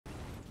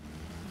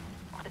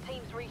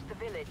team's reached the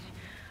village,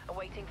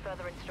 awaiting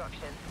further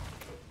instructions.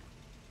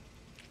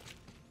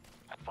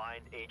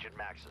 Find Agent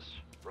Maxis.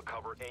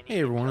 Recover any.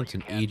 Hey everyone, it's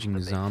an aging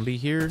zombie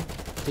here,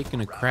 taking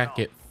a crack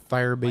at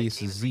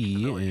Firebase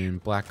Z in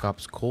Black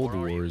Ops Cold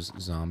War's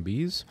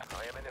zombies.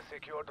 I am in a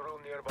secured room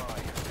nearby.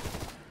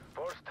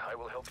 First, I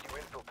will help you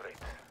infiltrate.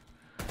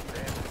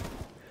 Then,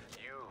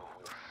 you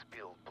will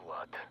spill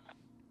blood.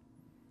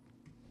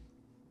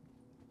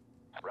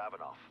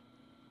 Ravenoff.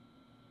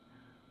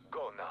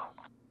 Go now.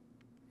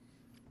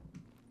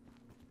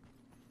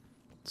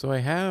 So I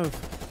have,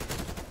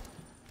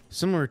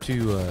 similar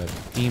to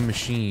Dean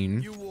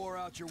Machine, You wore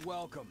out your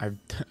welcome.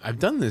 I've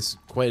done this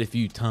quite a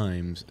few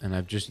times, and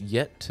I've just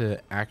yet to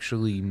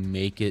actually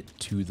make it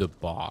to the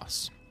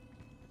boss.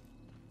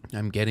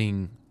 I'm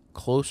getting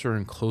closer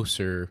and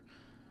closer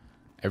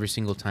every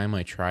single time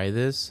I try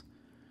this.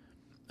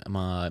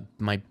 My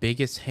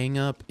biggest hang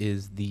up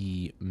is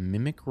the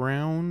mimic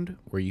round,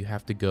 where you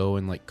have to go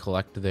and like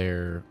collect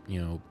their,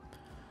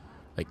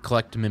 like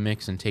collect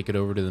mimics and take it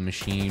over to the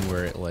machine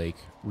where it like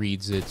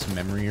reads its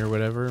memory or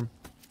whatever.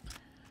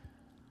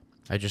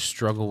 I just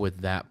struggle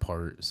with that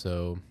part,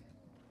 so,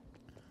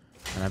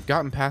 and I've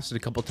gotten past it a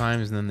couple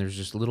times, and then there's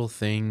just little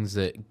things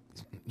that,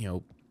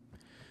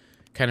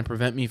 kind of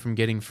prevent me from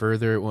getting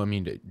further. Well, I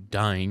mean,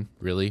 dying,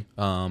 really.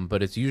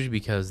 But it's usually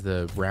because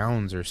the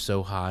rounds are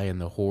so high and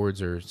the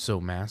hordes are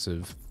so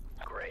massive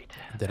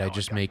that I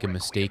just make a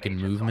mistake in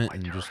movement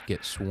and just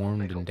get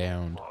swarmed and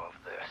downed.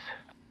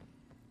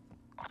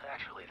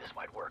 Actually, this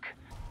might work.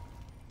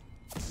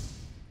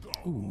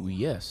 Ooh,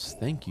 yes,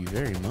 thank you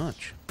very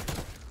much.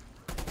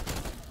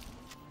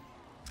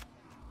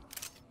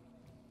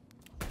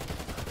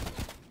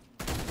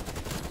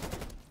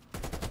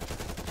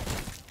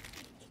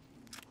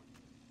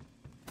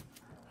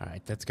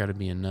 Alright, that's got to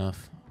be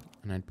enough.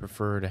 And I'd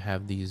prefer to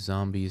have these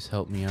zombies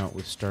help me out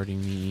with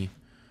starting me,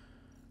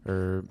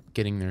 or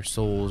getting their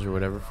souls or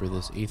whatever for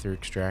this Aether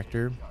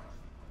Extractor.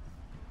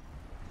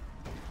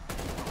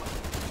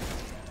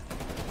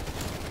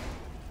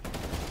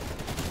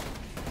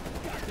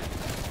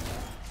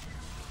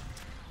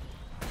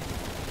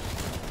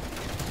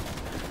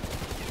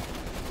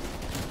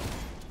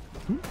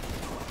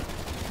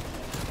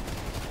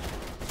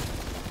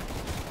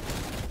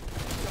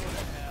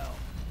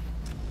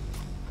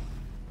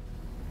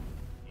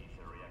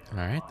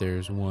 Alright,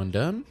 there's one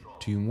done.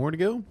 2 more to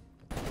go.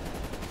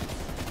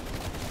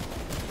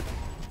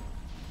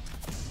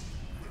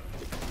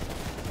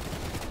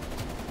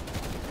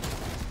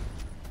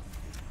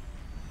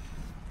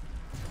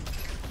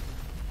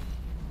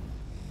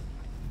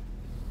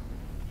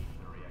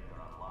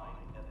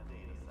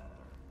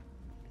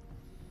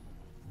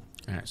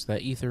 Alright, so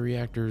that ether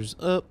reactor's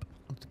up.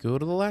 Let's go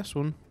to the last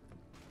one.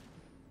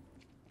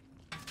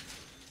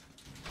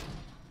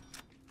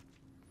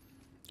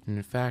 And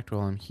in fact,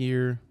 while I'm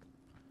here,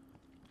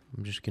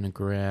 I'm just going to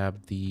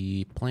grab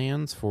the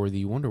plans for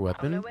the wonder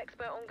weapon. I'm no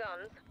expert on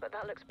guns, but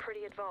that looks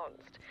pretty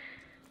advanced.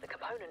 The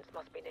components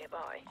must be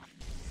nearby.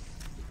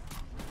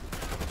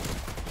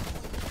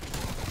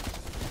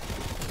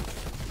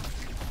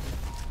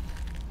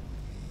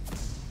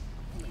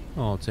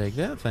 I'll take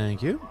that,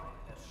 thank you.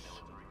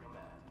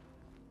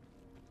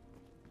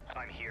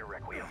 I'm here,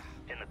 Requiem,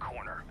 in the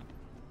corner.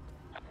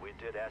 We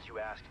did as you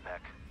asked,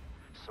 Peck.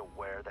 So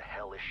where the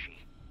hell is she?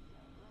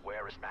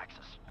 Where is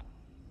Maxis?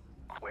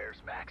 Where's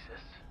Maxis?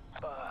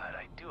 But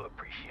I do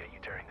appreciate you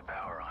turning the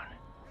power on.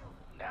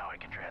 Now I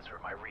can transfer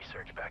my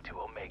research back to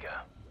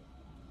Omega.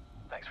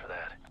 Thanks for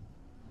that.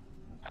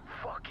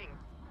 Fucking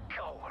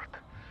coward.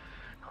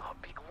 Oh,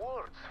 big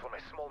words from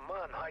a small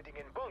man hiding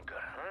in bunker,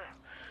 huh?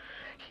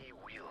 He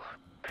will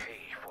pay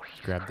for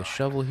his Grab the crime.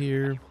 shovel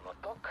here. He will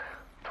not talk.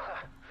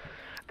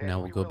 Now Then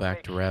we'll we go will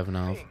back to make him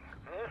Ravenoff. sing,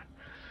 huh?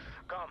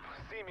 Come,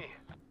 see me.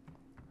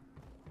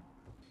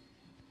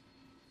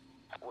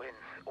 When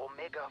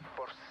Omega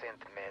first sent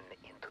men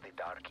into the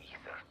dark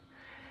ether,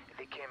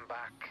 they came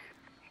back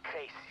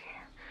crazy,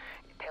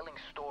 telling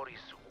stories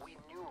we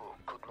knew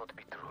could not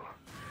be true.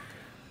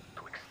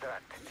 To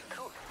extract the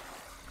truth,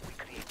 we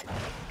created a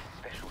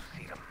special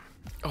serum.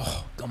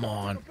 Oh, come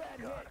on.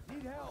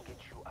 Need help. Get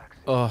you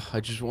access Oh, I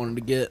just wanted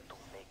to get to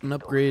make an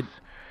upgrade.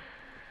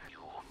 you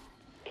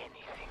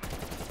anything.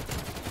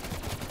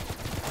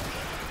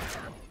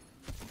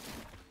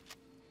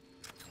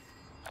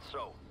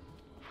 So,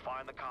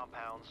 find the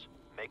compounds,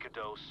 make a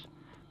dose,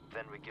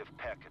 then we give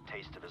Peck a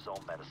taste of his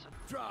own medicine.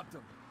 Dropped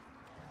him.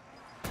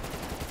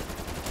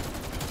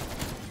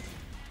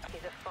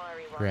 He's a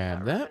fiery one.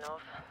 Grab that. Ravenoff.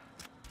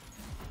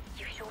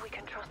 You sure we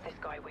can trust this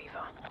guy,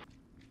 Weaver?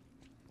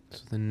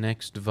 So the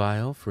next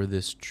vial for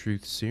this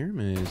truth serum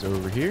is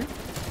over here.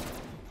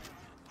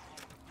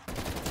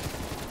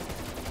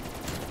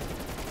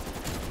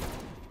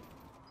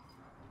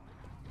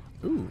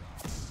 Ooh,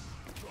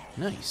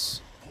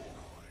 nice.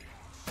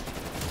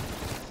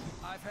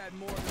 I've had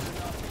more than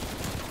enough.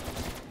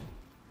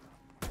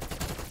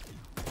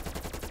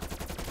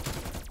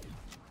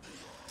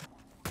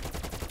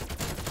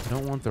 I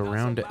don't want the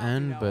round to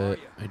end, but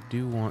I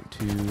do want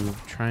to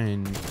try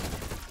and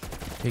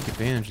take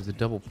advantage of the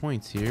double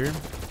points here.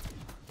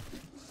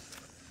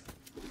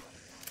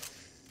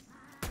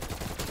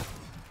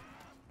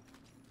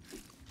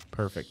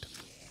 Perfect.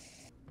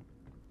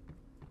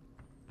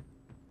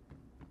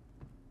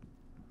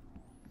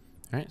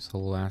 Alright, so the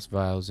last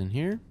vial's in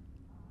here.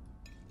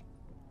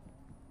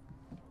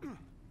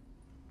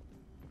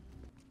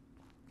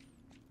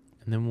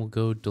 And then we'll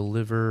go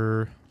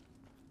deliver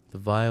the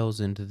vials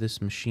into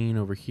this machine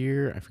over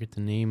here. I forget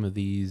the name of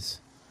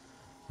these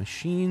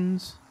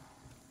machines.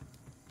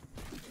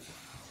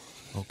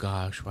 Oh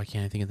gosh, why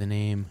can't I think of the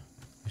name?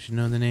 I should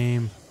know the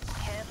name.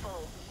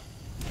 Careful.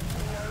 Who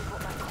knows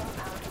what that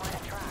compound might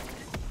attract?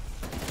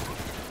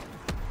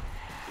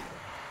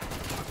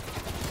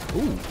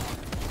 Ooh.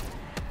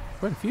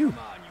 Quite a few. Come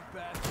on, you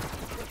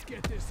bastard. Let's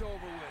get this over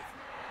with.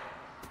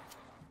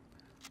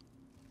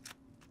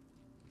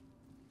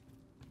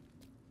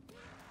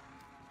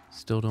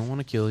 Still don't want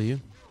to kill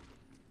you.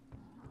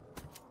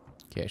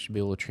 Okay, I should be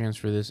able to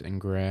transfer this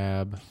and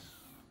grab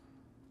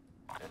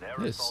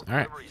this.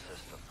 Alright.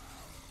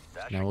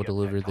 Now we'll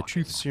deliver the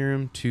truth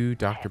serum to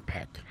Dr.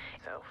 Peck.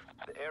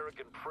 The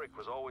arrogant prick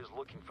was always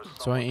looking for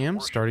So I am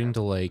starting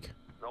to like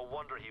No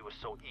wonder he was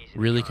so easy to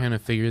really turn. kind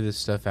of figure this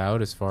stuff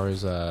out as far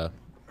as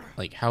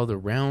like how the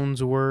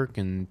rounds work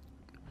and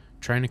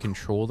trying to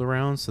control the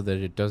rounds so that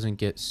it doesn't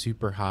get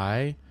super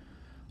high.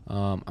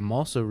 I'm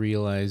also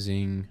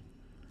realizing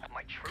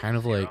My truth kind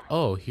of like, serum.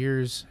 oh,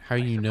 here's how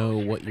you know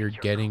what you're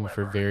getting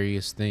for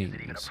various Is it in a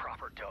things.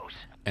 proper dose?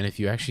 And if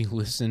you actually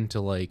listen to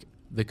like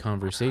the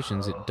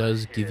conversations, it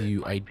does give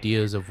you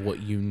ideas of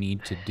what you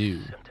need to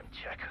do. Symptom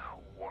check.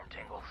 Warm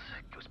tingles,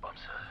 goosebumps,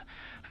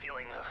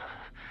 feeling of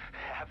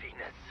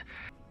happiness.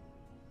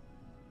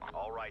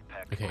 All right,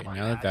 Peck. Okay,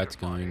 now that that's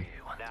going,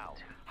 Now,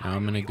 now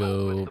I'm gonna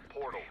go. the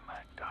portal.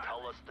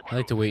 Tell us the I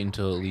like to wait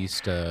until at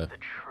least The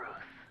truth.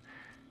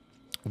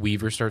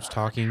 Weaver starts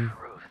talking.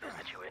 Truth is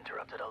that you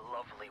interrupted a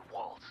lovely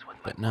waltz with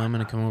my But now I'm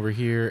gonna come over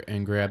here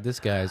and grab this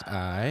guy's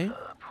eye.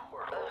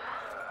 portal.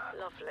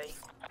 Lovely.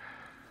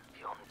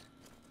 You'll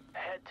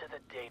head to the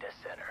data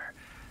center.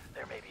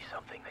 There may be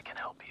something that can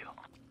help you.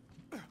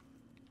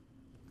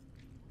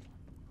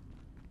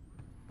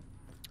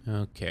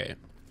 Okay.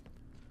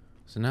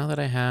 So now that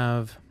I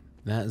have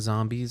that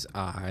zombie's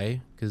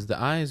eye, because the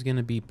eye is going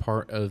to be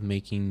part of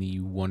making the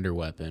wonder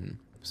weapon.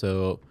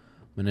 So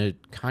I'm going to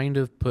kind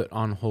of put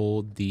on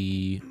hold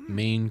the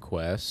main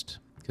quest,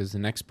 because the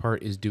next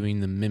part is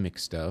doing the mimic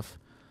stuff.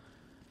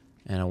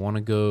 And I want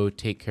to go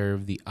take care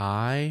of the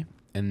eye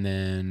and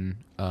then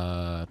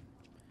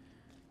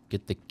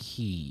get the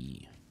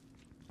key.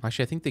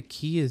 Actually, I think the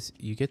key is,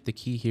 you get the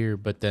key here,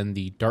 but then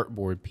the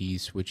dartboard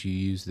piece, which you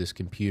use this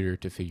computer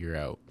to figure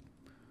out.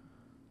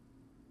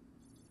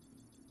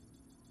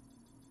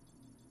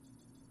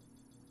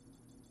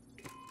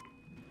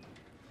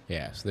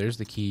 Yeah, so there's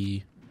the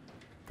key,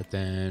 but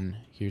then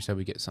here's how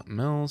we get something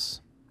else.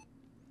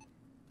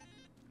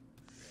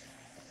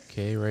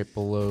 Okay, right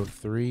below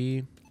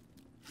 3.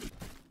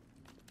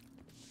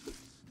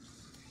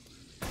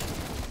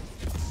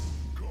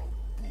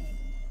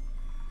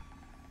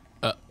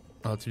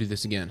 I'll have to do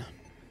this again.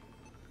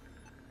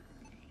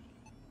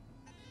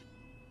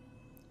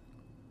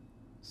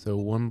 So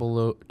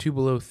 2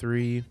 below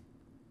 3,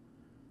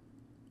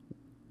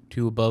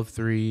 2 above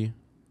 3,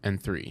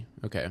 and 3.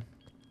 Okay.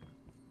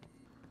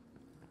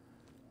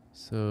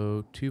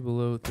 So 2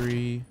 below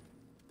 3,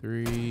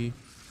 3,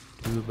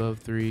 2 above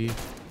 3.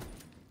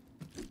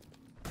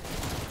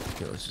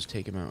 Okay, let's just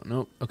take him out.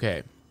 Nope.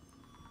 Okay.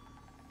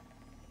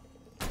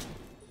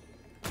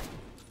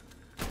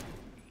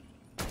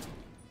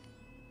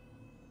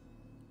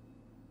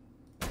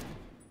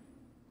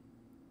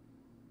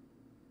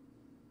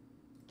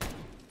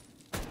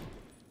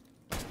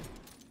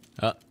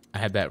 I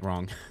had that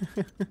wrong.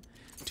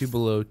 2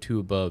 below, 2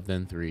 above,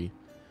 then 3.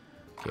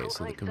 Okay,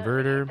 so the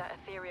converter. That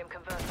Ethereum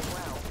converter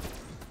well.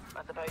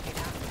 I suppose you'd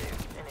have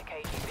to in a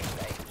KGB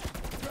base.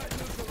 Threat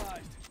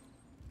neutralized.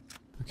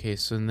 Okay,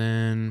 so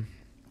then,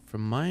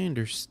 from my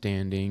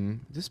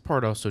understanding, this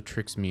part also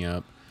tricks me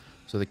up.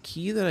 So the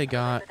key that I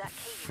got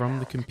from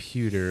the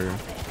computer,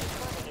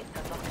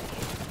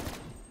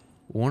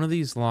 one of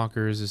these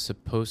lockers is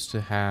supposed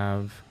to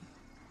have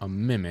a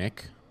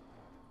mimic.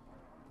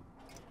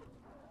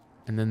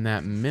 And then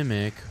that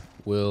mimic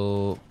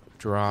will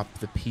drop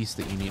the piece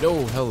that you need.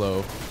 Oh,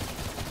 hello.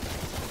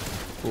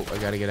 Oh, I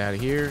gotta get out of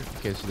here.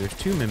 Okay, so there's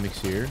 2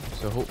 mimics here.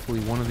 So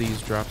hopefully one of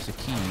these drops a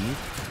key,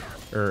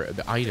 or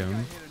the item. Hit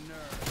a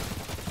nerve.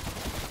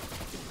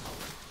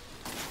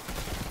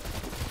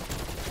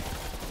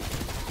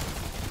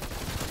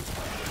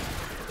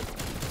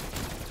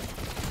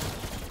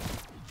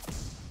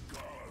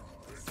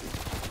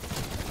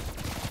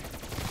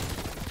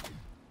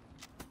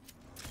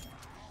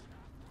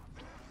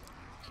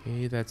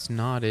 Okay, that's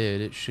not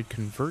it. It should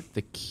convert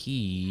the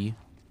key.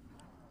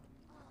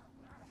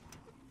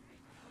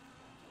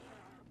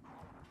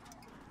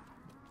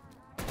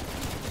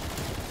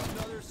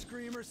 Another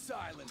screamer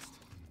silenced.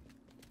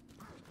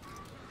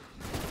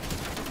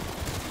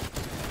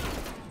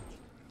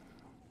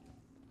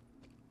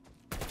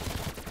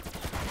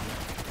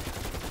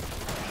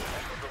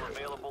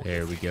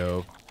 There we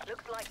go.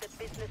 Looks like the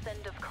business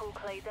end of Cool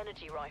Clay's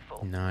energy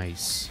rifle.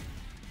 Nice.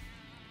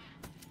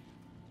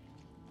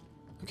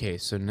 Okay,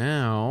 so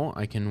now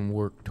I can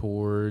work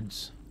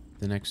towards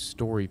the next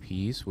story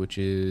piece, which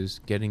is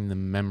getting the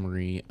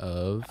memory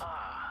of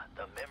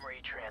The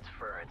memory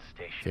transference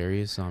station.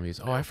 various zombies.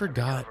 Oh, I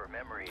forgot Recover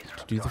memories to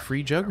from do the dark free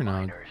ether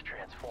Juggernaut. miners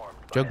transformed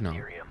by Juggernaut.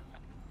 Ethereum.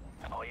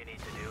 All you need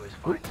to do is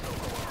find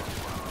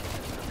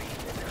Sokolow's the beast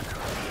in their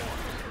current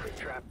forms,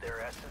 trap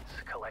their essence,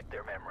 collect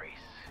their memories.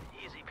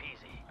 Easy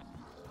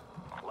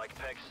peasy. Like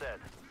Peg said,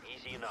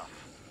 easy enough.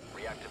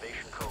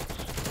 Reactivation codes,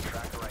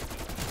 tracker ID,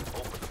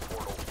 open the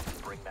portal,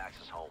 bring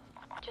Maxis home.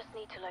 Just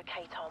need to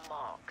locate our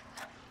marks.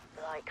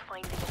 Like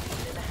finding a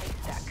needle in a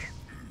haystack.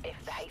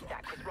 If the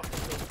haystack was rotten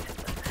meat.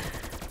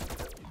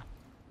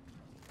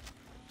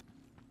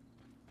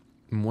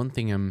 And one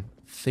thing I'm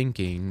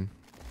thinking,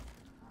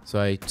 so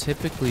I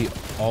typically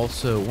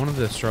also, one of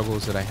the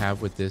struggles that I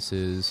have with this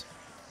is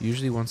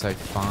usually once I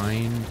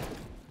find,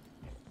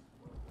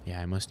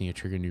 yeah, I must need to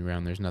trigger a new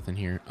round. There's nothing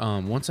here.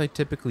 Once I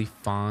typically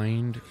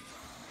find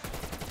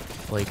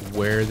like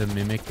where the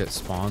mimic that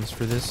spawns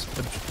for this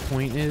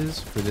point is,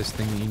 for this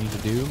thing that you need to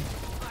do,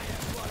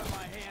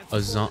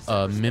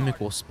 a mimic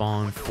will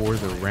spawn for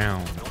the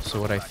round. So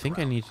what I think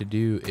I need to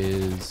do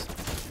is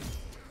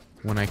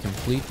when I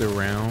complete the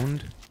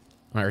round,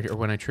 or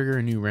when I trigger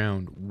a new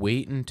round,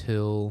 wait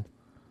until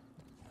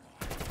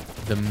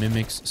the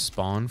mimics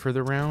spawn for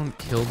the round,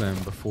 kill them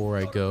before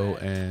I go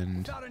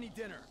and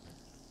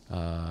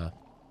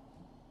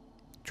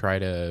try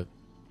to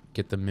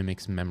get the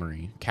mimic's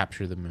memory,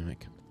 capture the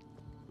mimic.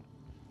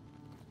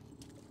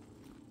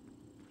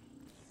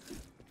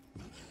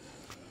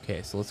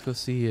 Okay, so let's go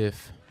see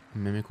if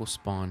mimic will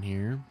spawn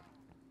here.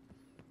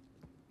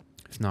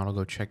 If not, I'll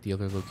go check the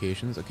other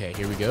locations. Okay,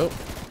 here we go.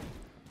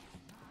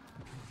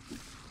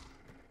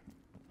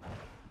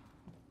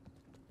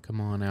 Come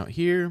on out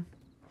here,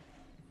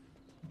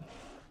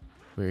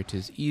 where it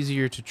is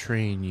easier to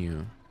train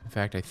you. In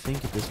fact, I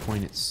think at this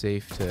point it's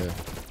safe to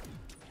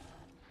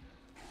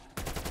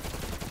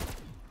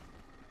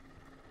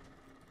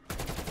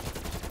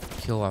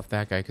kill off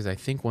that guy, because I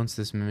think once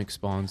this mimic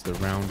spawns, the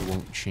round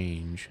won't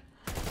change.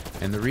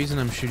 And the reason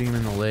I'm shooting him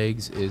in the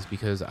legs is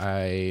because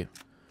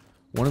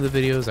one of the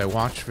videos I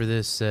watched for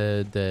this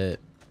said that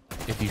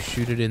if you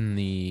shoot it in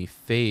the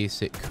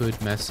face, it could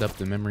mess up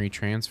the memory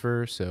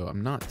transfer, so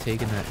I'm not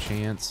taking that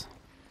chance.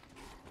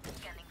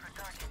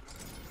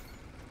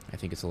 I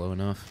think it's low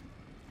enough.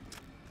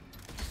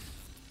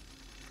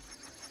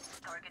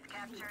 Target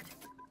captured.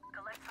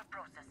 Collect for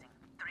processing.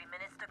 3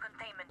 minutes to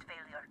containment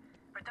failure.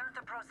 Return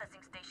to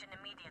processing station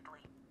immediately.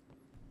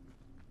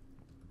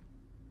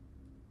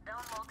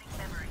 Downloading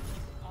memory.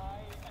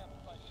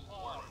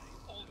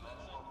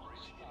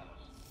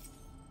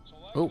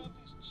 Oh,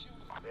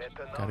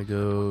 gotta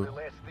go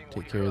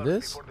take care of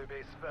this. Before the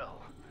base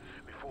fell,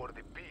 before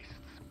the beasts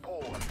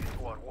poured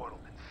into our world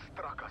and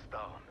struck us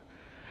down.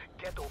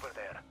 Get over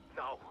there,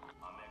 now.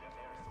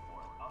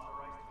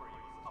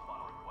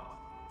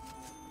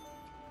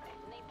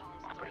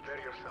 Prepare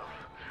yourself.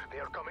 They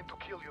are coming to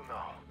kill you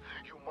now.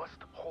 You must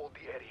hold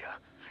the area.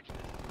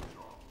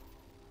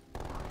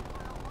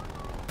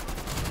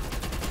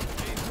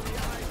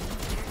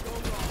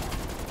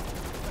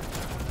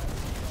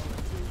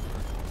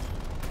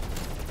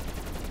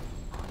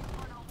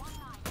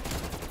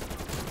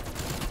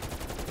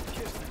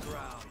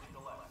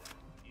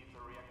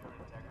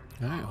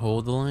 Alright,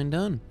 hold the line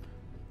done.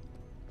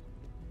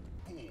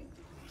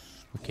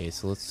 Okay,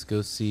 so let's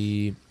go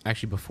see.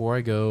 Actually, before I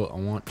go, I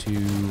want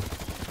to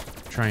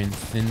try and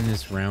thin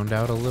this round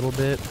out a little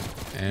bit,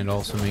 and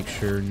also make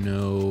sure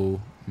no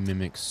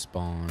mimics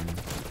spawn.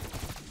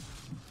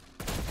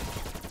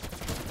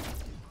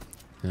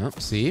 Yep,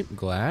 see?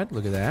 Glad.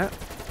 Look at that.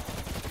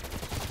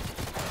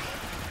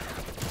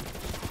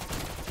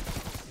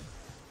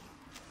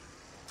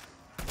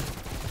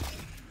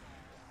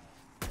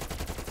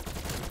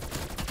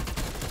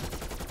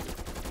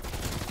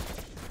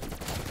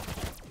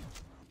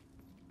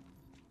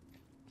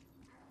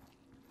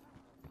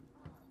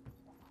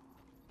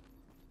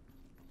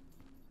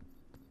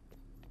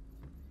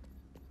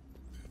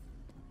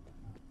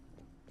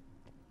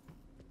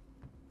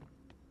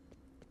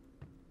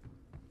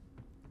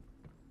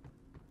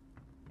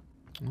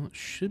 Well, it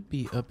should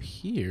be up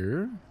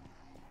here.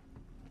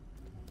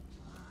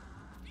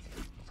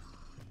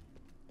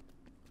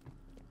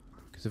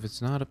 Because if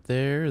it's not up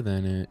there,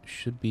 then it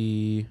should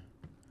be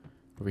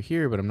over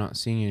here, but I'm not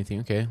seeing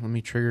anything. Okay, let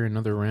me trigger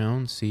another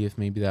round, see if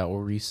maybe that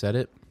will reset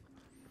it.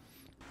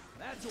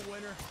 That's a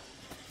winner.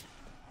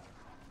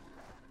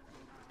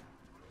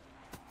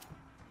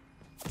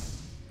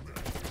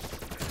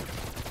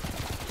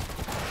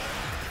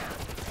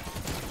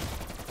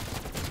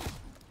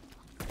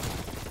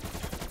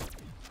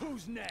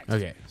 Who's next?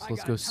 Okay, so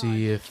let's go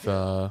see if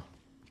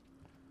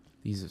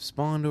these have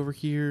spawned over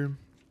here.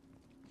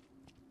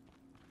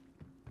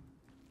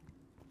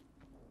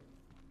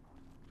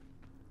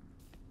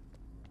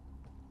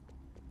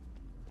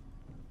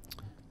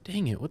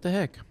 Dang it, what the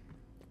heck?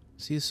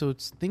 See, so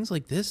it's things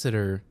like this that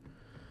are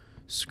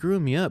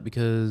screwing me up,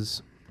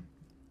 because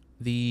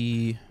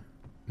the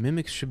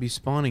mimics should be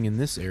spawning in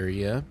this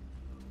area.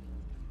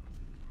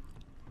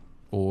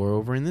 or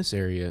over in this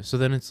area. So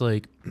then it's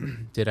like,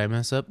 did I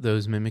mess up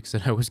those mimics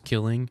that I was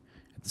killing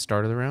at the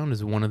start of the round?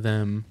 Is one of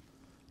them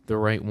the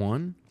right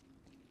one?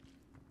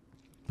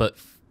 But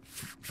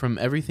from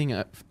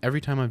everything,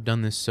 every time I've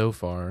done this so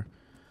far,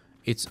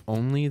 it's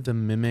only the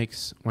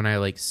mimics when I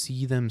like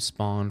see them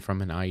spawn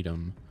from an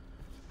item.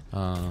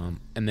 And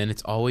then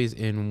it's always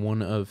in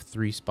one of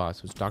 3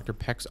 spots. So it's Dr.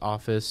 Peck's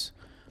office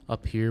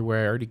up here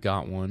where I already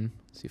got one.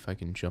 Let's see if I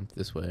can jump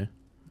this way.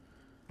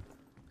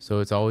 So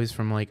it's always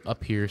from like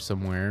up here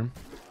somewhere.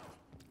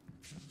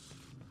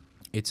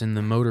 It's in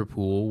the motor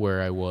pool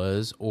where I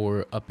was,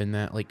 or up in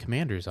that like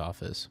commander's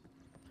office.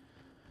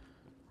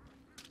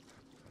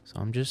 So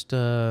I'm just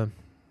at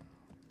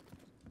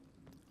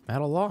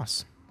a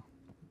loss.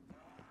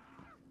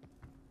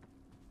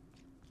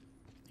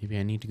 Maybe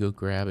I need to go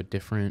grab a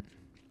different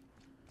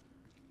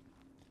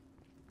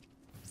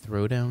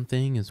throwdown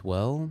thing as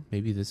well.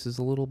 Maybe this is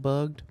a little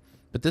bugged.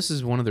 But this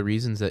is one of the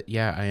reasons that,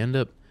 yeah, I end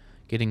up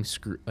getting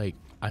screwed, like,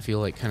 I feel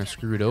like kind of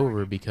screwed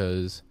over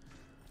because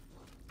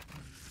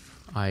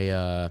I,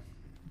 Exfil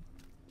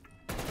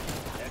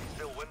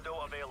window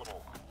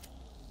available.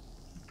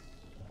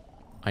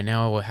 I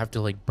now have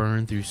to, like,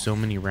 burn through so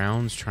many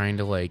rounds trying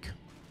to, like,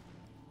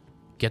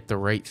 get the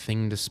right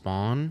thing to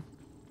spawn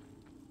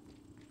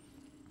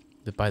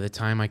that by the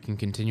time I can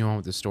continue on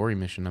with the story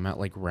mission, I'm at,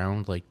 like,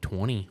 round, like,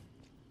 20.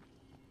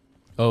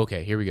 Oh,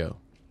 okay, here we go.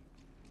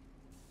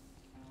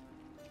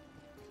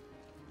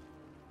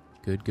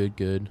 Good, good,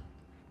 good.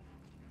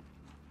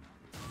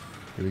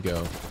 Here we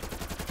go.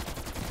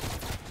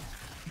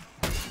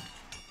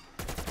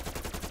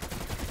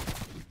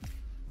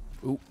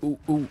 Ooh, ooh,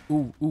 ooh,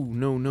 ooh, ooh,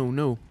 no, no,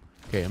 no.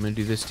 Okay, I'm gonna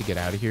do this to get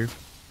out of here.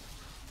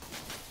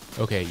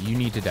 Okay, you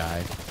need to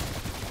die.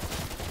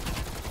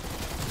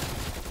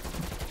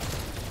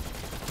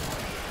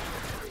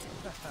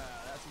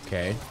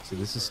 Okay, so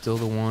this is still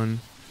the one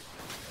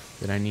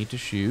that I need to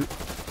shoot.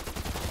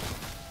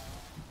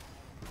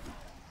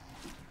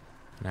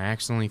 And I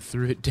accidentally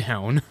threw it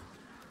down.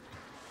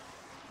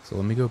 So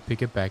let me go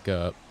pick it back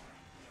up.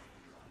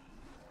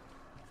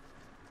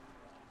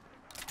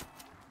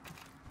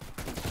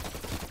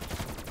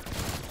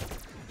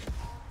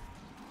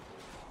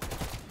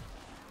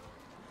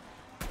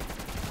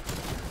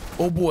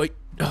 Oh boy.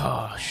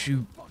 Oh,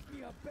 shoot.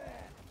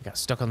 I got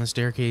stuck on the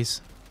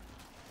staircase.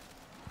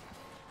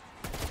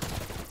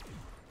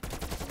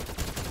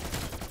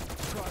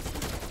 Trust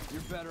me,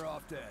 you're better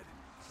off dead.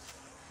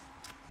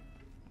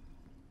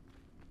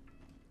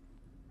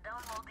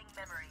 Downloading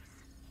memories.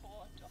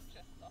 Poor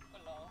Dr.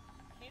 Buffalo.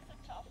 He's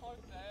a tough old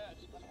bird,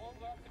 but all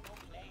work and no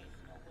play is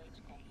no way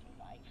to come through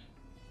life.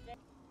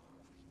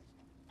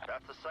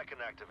 That's the second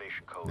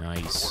activation code.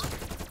 Nice. Good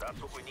work. That's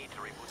what we need to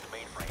reboot the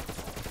mainframe.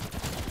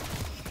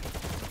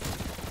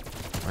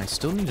 I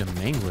still need a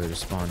mangler to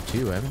spawn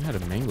too. I haven't had a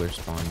mangler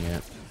spawn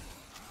yet.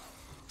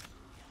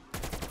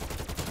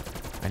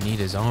 I need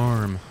his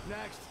arm.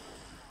 Next.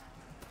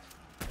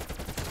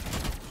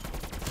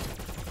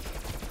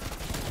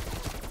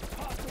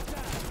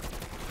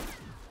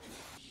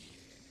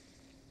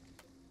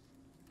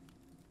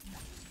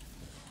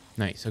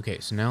 Nice. Okay,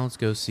 so now let's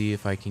go see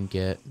if I can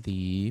get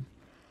the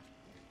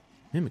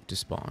mimic to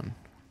spawn.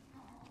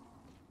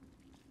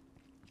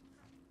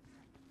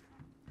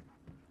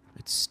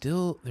 It's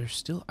still, there's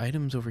still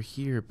items over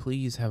here.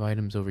 Please have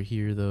items over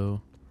here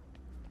though.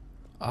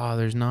 Ah,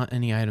 there's not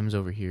any items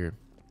over here.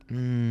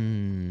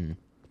 Okay,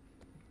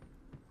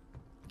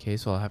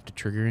 so I'll have to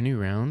trigger a new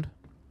round.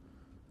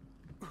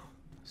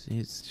 See,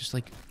 it's just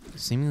like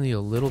seemingly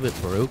a little bit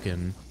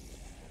broken.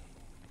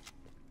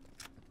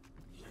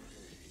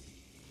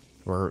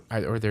 Or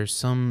there's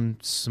some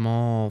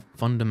small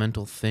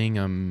fundamental thing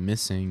I'm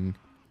missing.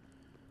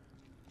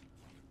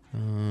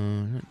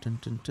 Dun,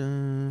 dun,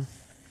 dun.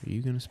 Are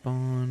you gonna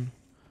spawn?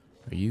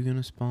 Are you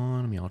gonna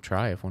spawn? I mean, I'll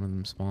try if one of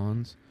them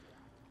spawns.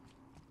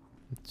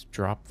 Let's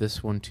drop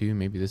this one too.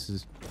 Maybe this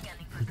is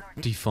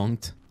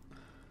defunct.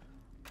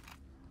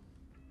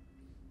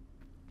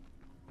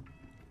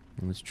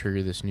 And let's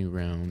trigger this new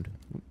round.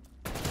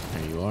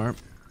 There you are.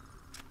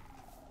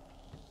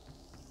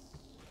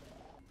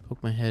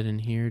 Poke my head in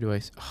here. Do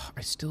I? Oh, I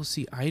still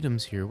see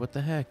items here. What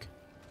the heck?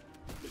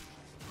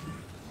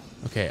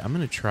 Okay, I'm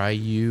gonna try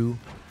you.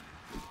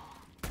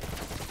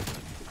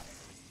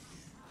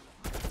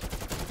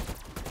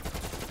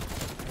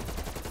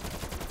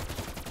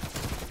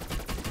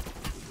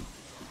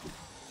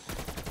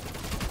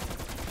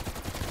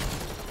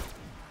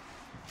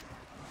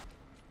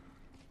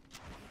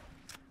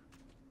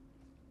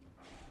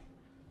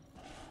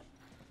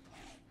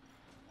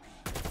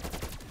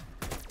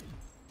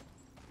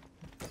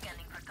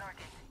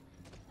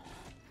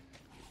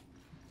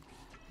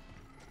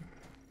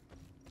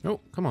 Oh,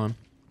 come on.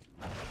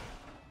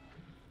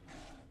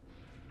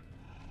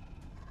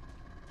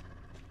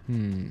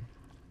 Scanning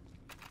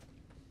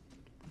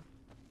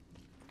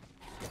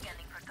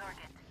for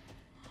target.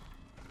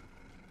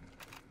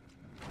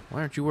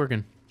 Why aren't you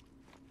working?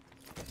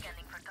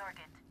 Scanning for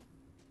target.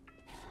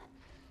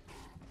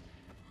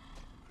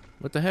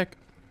 What the heck?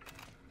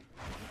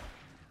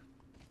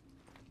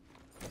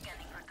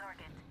 Scanning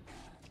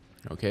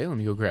Okay, let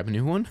me go grab a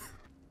new one.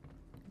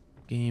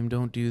 Game,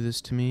 don't do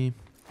this to me.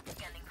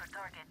 Scanning for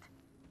target.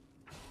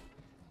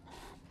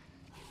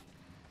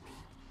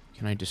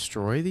 Can I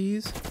destroy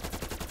these?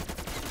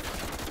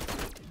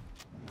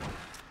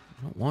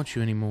 I don't want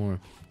you anymore.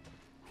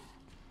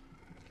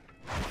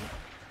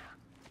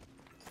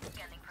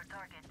 Scanning for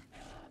target.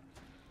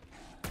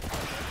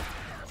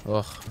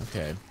 Ugh,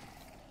 okay.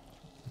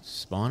 Let's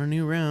spawn a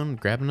new round,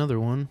 grab another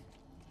one.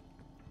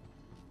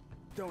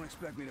 Don't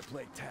expect me to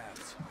play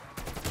tabs.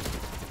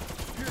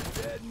 You're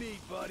dead meat,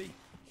 buddy.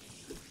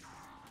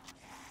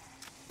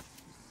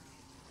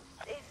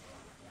 Is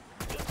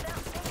that big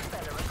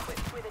fella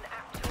equipped with an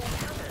actual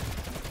cannon?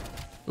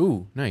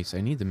 Ooh, nice.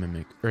 I need the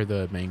mimic, or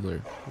the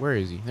mangler. Where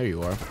is he? There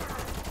you are.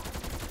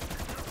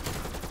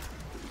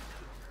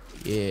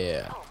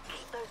 Yeah. Oh,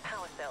 keep those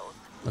power cells.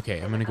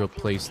 Okay, I'm gonna go Ideal for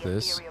place the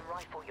this. Ethereum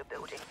rifle you're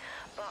building,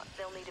 but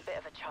they'll need a bit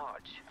of a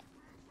charge.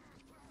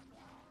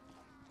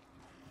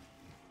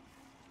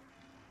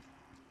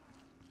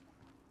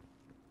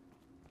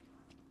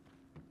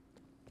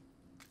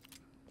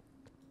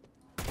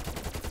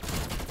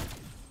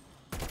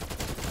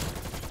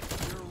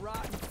 Your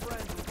rotten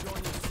friends will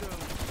join you soon.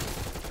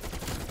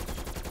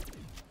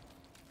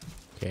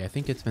 Okay, I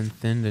think it's been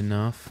thinned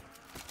enough.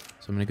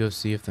 So I'm gonna go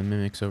see if the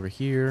mimic's over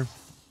here.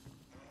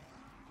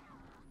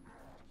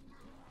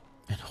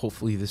 And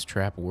hopefully this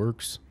trap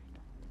works.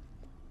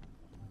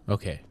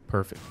 Okay,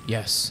 perfect.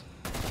 Yes.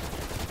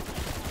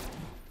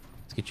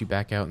 Let's get you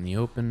back out in the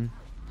open.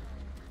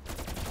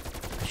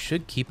 I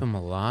should keep him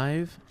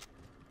alive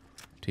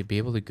to be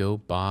able to go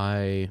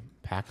buy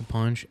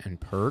Pack-a-Punch and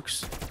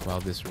perks while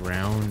this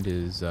round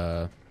is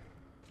kind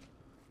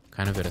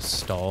of at a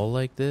stall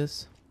like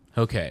this.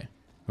 Okay,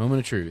 moment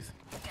of truth.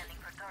 Scanning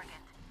for target.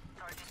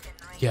 Target in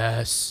range.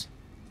 Yes.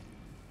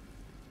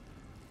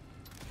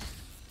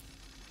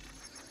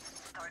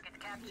 Target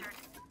captured.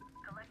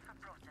 Collect for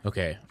processing.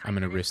 Okay, I'm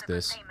gonna risk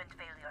this Containment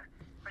failure.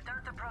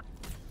 Return to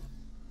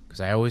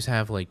because I always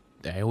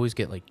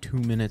get like 2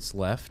 minutes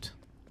left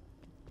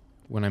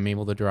when I'm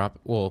able to drop.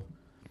 Well,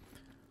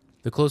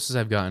 the closest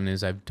I've gotten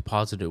is I've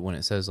deposited when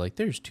it says like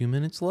there's 2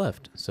 minutes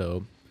left.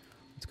 So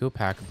let's go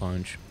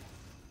Pack-a-Punch.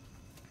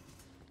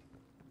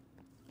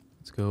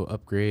 Let's go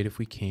upgrade if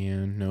we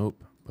can.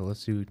 Nope, but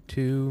let's do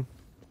 2.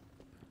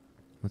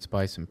 Let's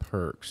buy some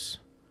perks.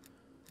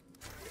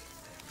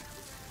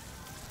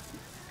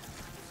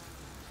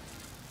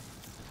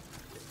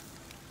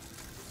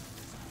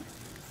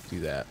 Do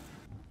that.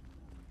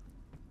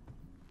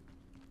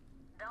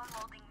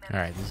 downloading All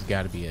right, this has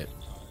got to be it.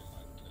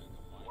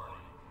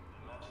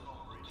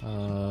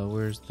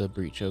 Where's the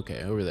breach?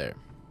 Okay, over there.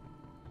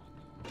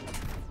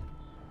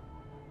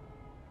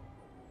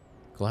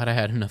 Glad I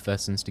had enough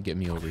essence to get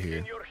me over here.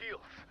 In your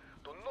heels.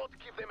 Do not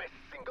give them a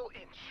single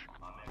inch.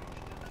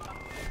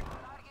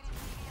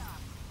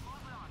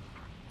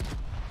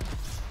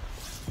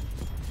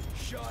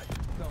 Shut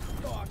the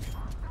fuck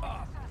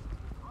up.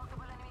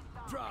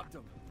 Dropped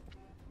him.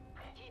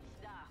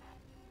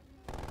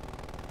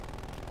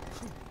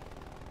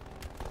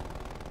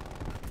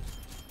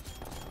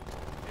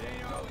 It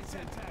ain't always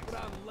Semtex, but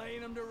I'm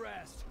laying him to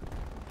rest.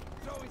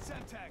 Throwing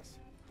Semtex.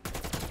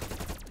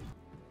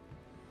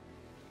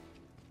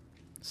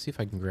 Let's see if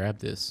I can grab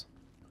this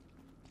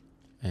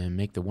and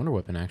make the wonder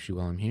weapon actually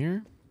while I'm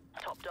here.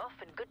 Topped off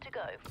and good to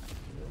go.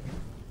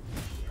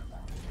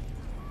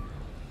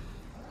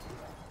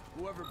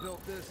 Whoever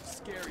built this is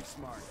scary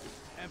smart.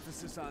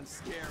 Emphasis on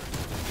scary.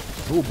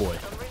 Oh boy.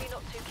 I'm really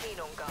not too keen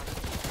on guns.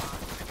 I'm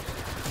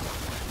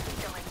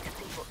dying to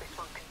see what this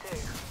one can do.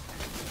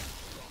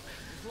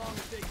 As long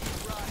as they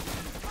keep riding,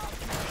 I'll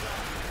keep riding.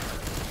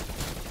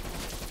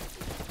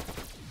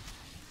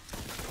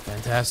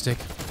 Fantastic.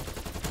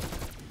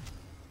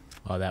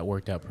 Oh, that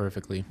worked out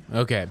perfectly.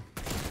 Okay.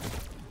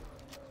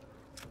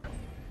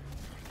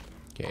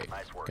 Okay,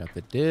 Nice work. got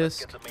the Let's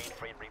disc. get the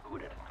mainframe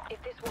rebooted.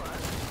 If this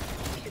works,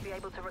 we should be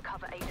able to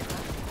recover Agent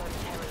Murphy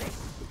momentarily.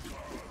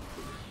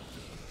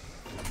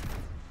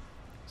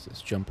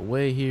 Let's jump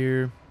away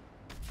here.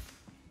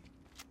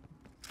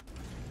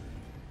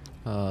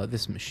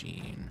 This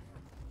machine.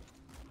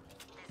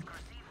 Disk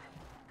received.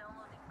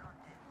 Downloading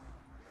content.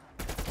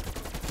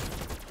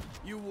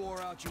 You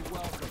wore out your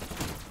welcome.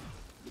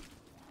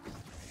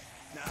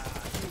 Nah,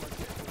 you were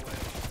getting away.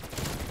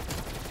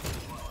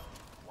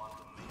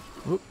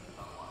 Whoop.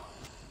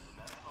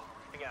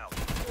 Moving out.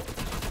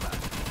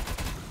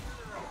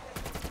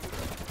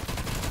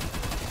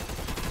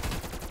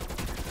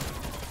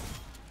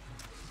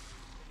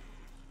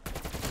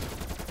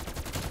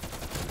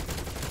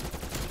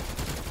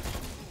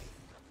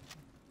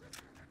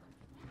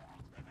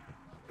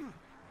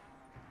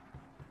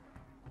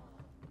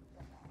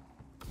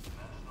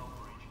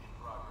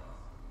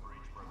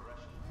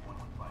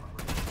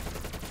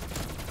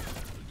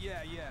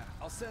 Yeah.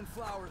 I'll send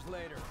flowers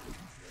later.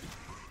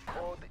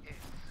 Code is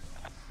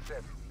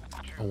 7.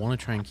 I want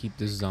to try and keep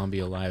this zombie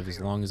alive as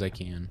long as I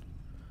can.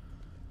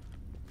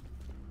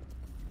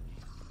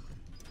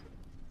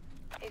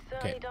 He's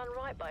certainly Okay. done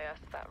right by us,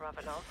 that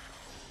Ravenov.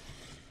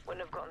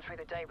 Wouldn't have gotten through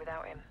the day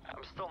without him.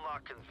 I'm still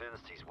not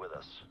convinced he's with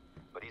us,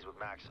 but he's with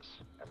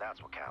Maxis, and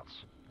that's what counts.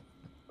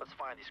 Let's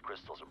find these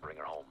crystals and bring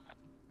her home.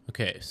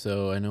 Okay,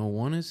 so I know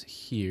one is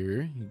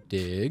here. You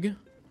dig.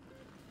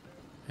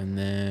 And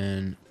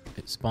then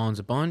it spawns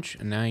a bunch,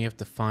 and now you have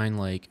to find,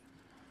 like,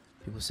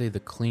 people say the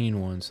clean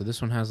one. So this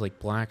one has, like,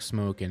 black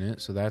smoke in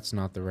it, so that's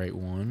not the right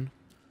one.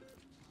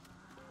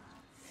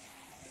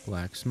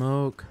 Black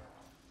smoke.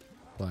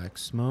 Black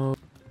smoke.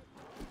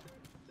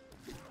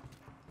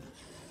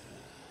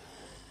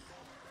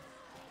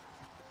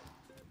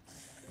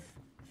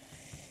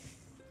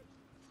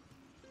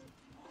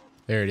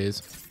 There it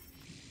is.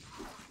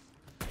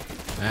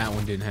 That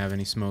one didn't have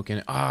any smoke in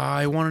it. Ah,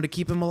 I wanted to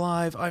keep him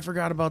alive. I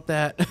forgot about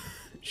that.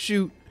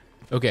 Shoot.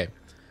 Okay.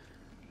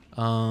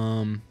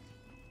 Plus,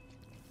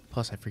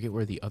 I forget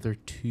where the other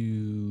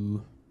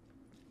two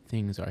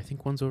things are. I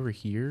think one's over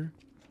here.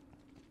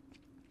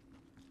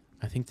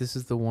 I think this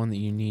is the one that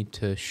you need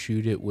to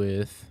shoot it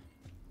with.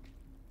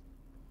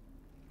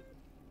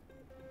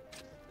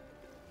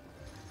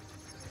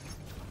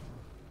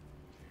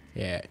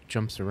 Yeah, it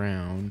jumps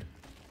around.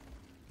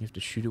 You have to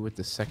shoot it with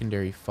the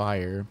secondary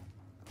fire.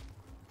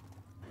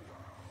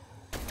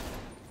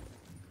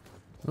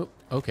 Oh,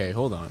 okay,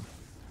 hold on.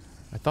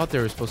 I thought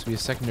there was supposed to be a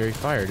secondary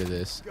fire to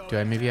this. Do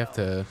I maybe have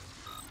to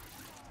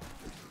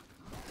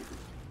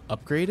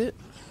upgrade it?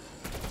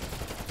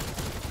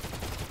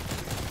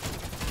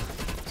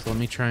 So let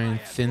me try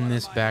and thin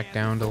this back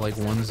down to like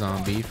one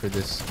zombie for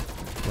this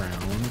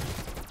round.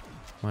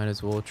 Might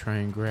as well try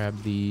and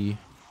grab the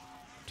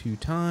 2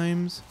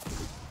 times.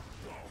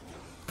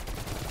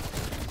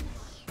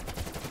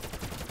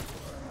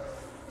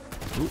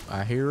 Ooh,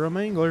 I hear a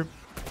mangler.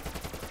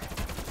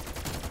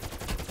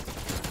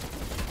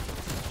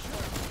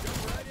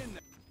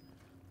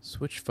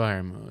 Switch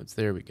fire modes.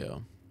 There we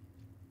go.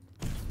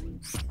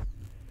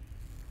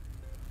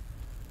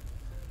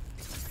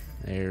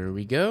 There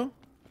we go.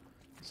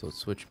 So let's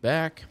switch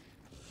back.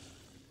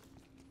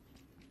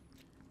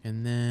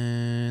 And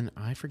then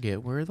I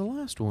forget where the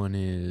last one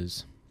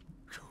is.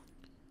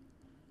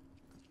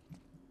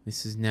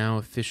 This is now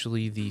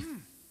officially the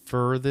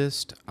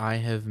furthest I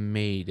have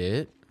made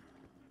it.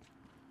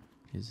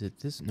 Is it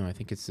this? No, I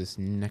think it's this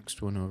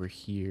next one over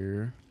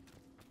here.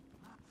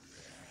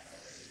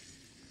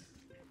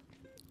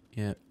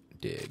 Yep,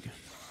 dig.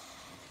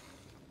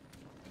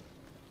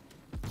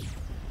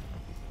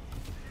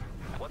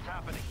 What's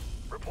happening?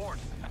 Report.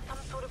 Some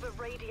sort of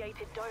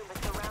irradiated dome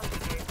is surrounding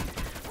you.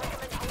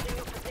 Recommend holding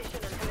your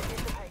position until it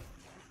dissipates.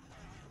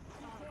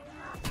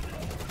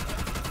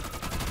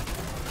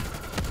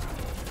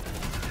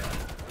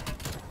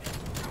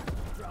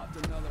 Dropped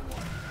another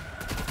one.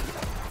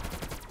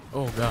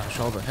 Oh gosh,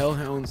 all the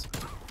hellhounds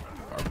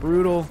are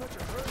brutal.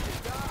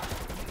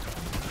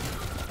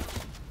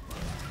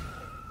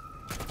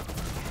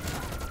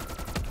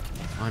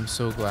 I'm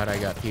so glad I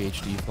got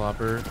PhD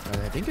Flopper.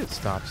 I think it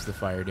stops the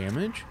fire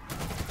damage.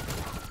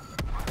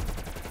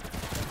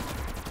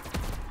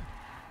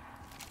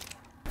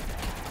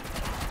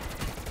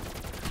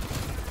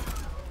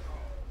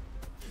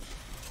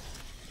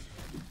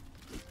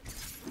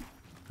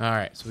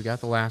 Alright, so we got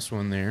the last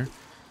one there.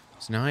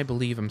 So now I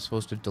believe I'm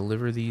supposed to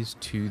deliver these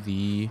to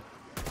the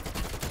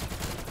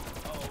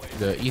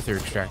ether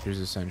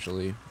extractors,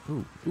 essentially.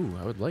 Ooh,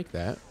 I would like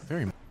that.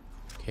 Very much.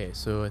 Okay,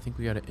 so I think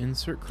we got to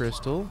insert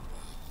crystal.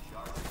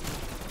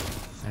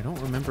 I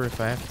don't remember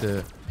if I have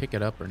to pick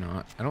it up or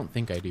not. I don't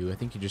think I do. I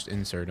think you just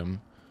insert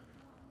them.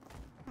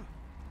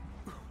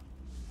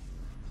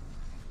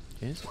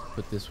 Okay, so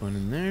put this one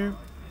in there.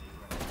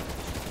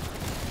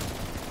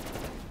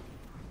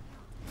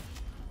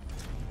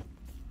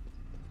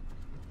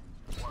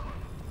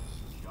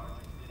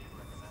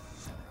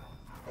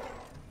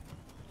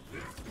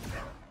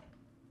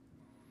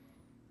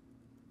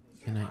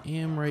 And I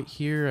am right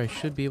here. I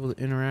should be able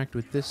to interact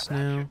with this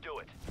now.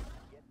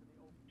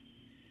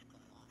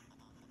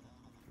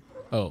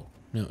 Oh,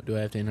 no. Do I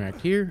have to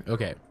interact here?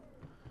 Okay.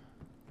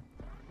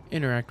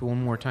 Interact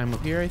one more time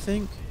up here, I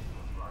think.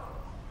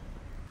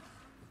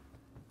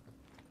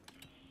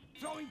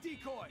 Throwing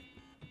decoy.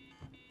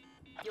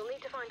 You'll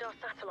need to find our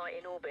satellite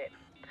in orbit.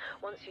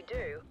 Once you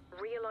do,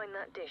 realign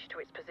that dish to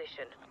its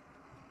position.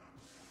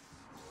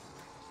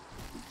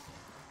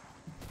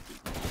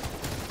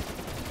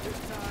 This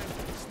time,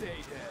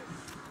 stay dead.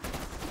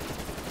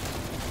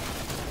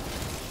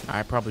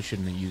 I probably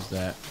shouldn't have used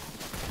that.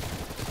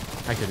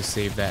 I could have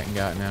saved that and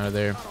gotten out of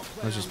there.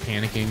 I was just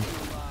panicking.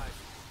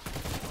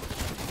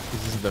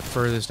 This is the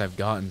furthest I've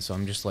gotten, so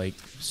I'm just like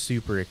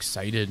super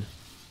excited.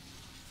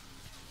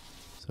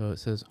 So it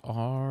says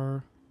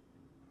R4,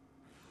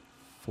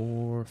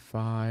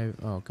 5.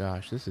 Oh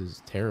gosh, this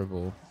is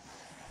terrible.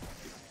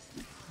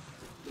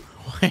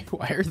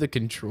 Why are the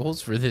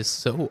controls for this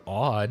so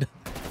odd?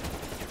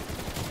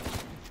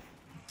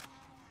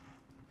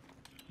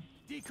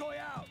 Decoy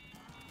out.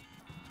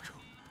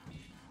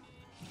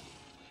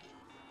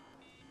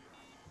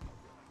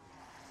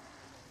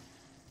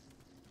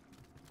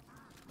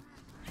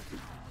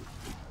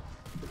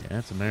 Yeah,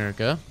 that's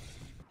America.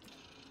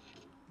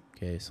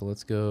 Okay, so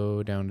let's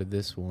go down to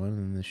this one,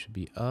 and this should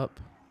be up.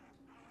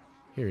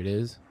 Here it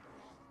is.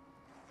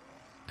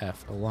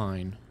 F,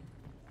 align.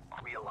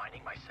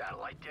 Realigning my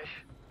satellite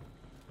dish?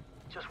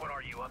 Just what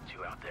are you up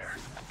to out there?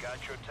 Got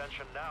your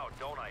attention now,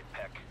 don't I,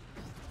 Peck?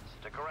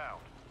 Stick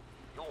around.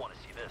 You'll want to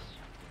see this.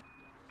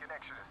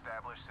 Connection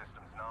established.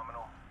 Systems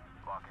nominal.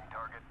 Locking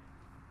target.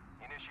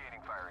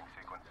 Initiating firing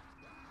sequence.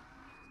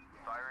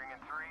 Firing in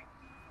 3,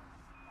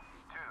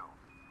 2,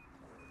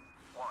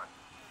 1.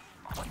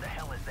 What the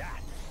hell is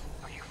that?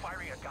 Are you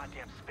firing a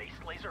goddamn space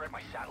laser at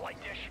my satellite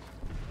dish?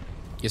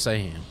 Yes, I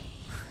am.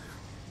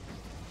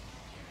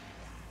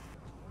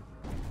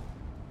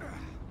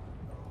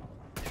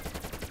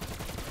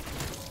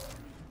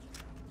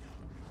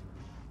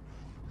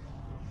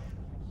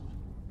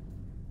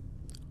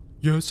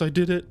 Yes, I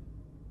did it.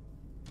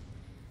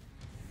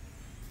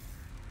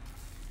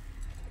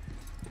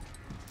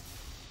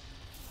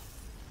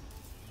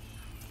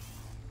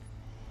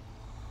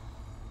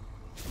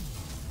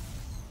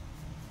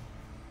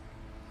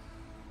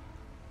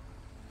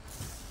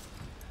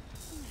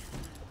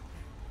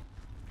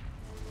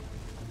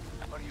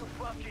 Are you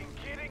fucking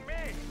kidding me?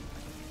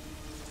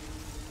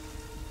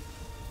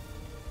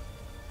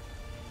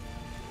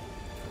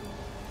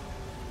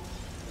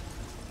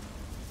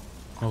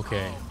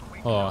 Okay.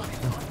 Oh,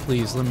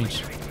 please let me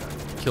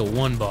kill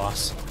one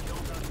boss.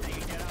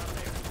 Omega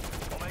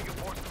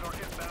forces are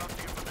inbound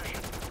to your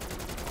position.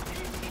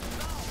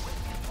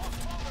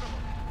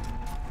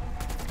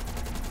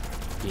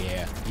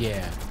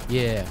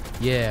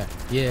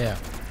 Yeah.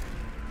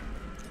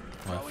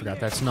 Oh, I forgot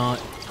that's not.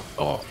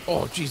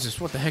 Oh, Jesus!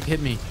 What the heck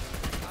hit me?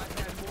 I've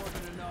had more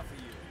than enough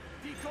of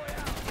you. Decoy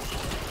out!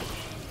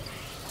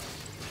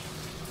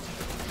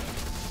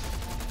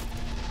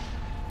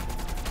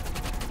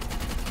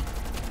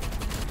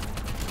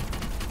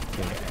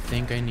 Okay, I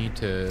think I need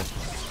to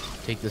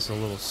take this a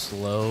little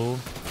slow.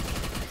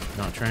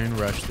 Not try and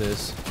rush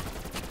this.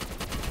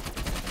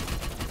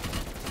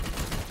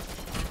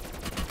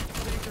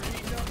 Things are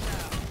heating up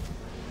now.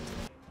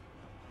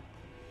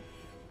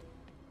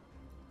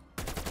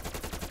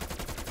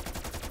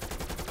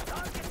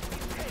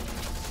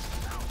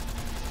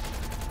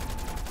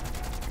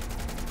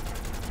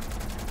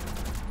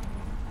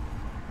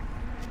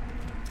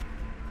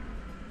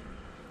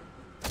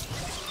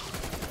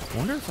 I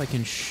wonder if I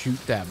can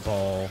shoot that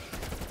ball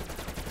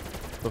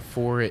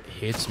before it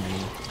hits me.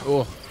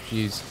 Oh,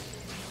 jeez.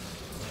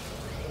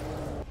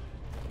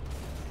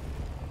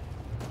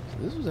 So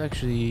this was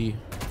actually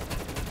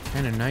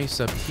kind of nice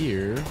up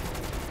here.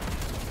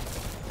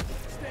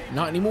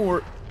 Not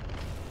anymore.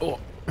 Oh.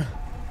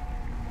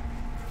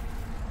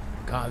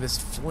 God, this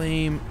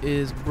flame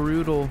is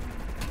brutal.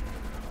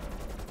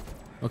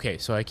 Okay,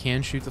 so I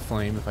can shoot the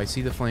flame. If I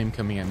see the flame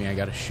coming at me, I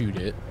gotta shoot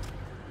it.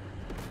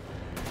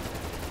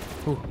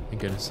 Oh,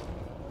 thank goodness.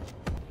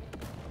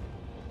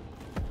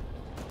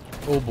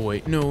 Oh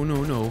boy. No.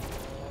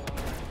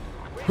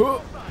 Huh.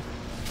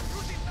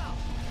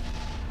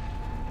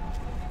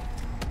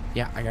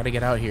 Yeah, I gotta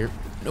get out here.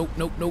 Nope.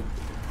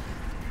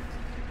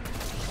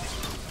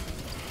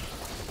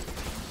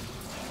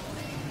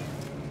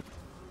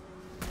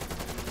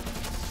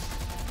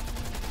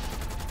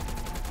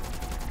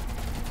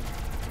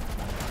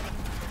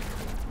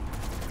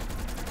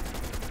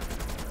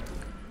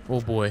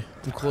 Oh boy,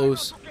 I'm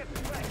close.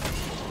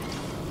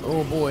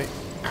 Oh boy.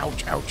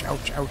 Ouch.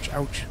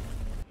 Okay,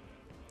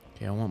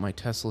 I want my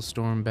Tesla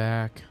Storm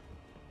back.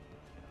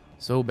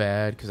 So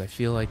bad, because I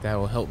feel like that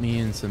will help me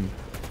in some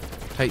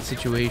tight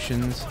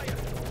situations.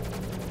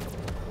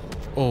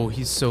 Oh,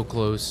 he's so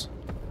close.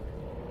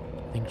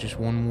 I think just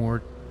one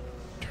more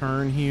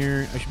turn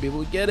here. I should be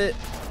able to get it.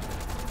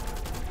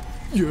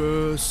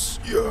 Yes.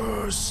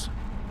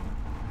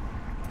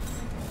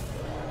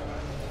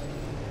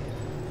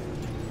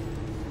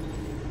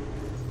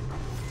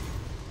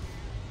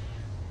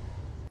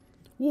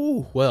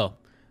 Woo, well,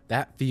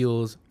 that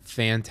feels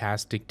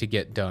fantastic to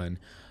get done.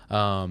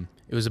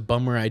 It was a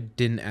bummer I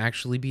didn't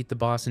actually beat the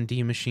boss in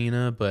D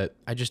Machina, but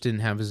I just didn't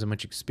have as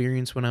much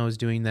experience when I was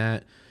doing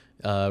that.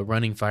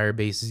 Running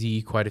Firebase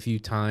Z quite a few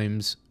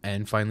times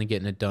and finally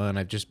getting it done.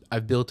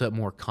 I've built up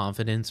more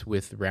confidence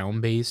with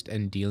round-based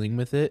and dealing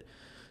with it.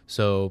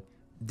 So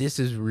this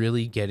is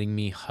really getting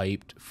me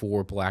hyped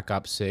for Black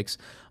Ops 6.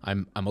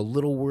 I'm a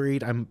little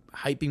worried I'm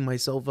hyping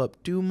myself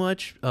up too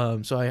much.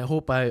 So I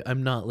hope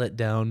I'm not let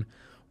down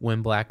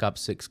when Black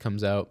Ops 6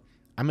 comes out.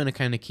 I'm going to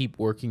kind of keep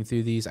working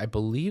through these. I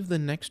believe the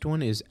next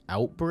one is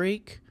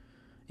Outbreak.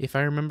 If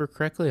I remember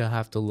correctly, I'll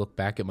have to look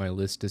back at my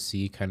list to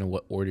see kind of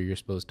what order you're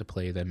supposed to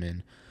play them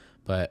in.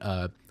 But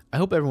I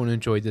hope everyone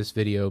enjoyed this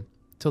video.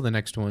 Till the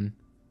next one,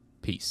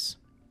 peace.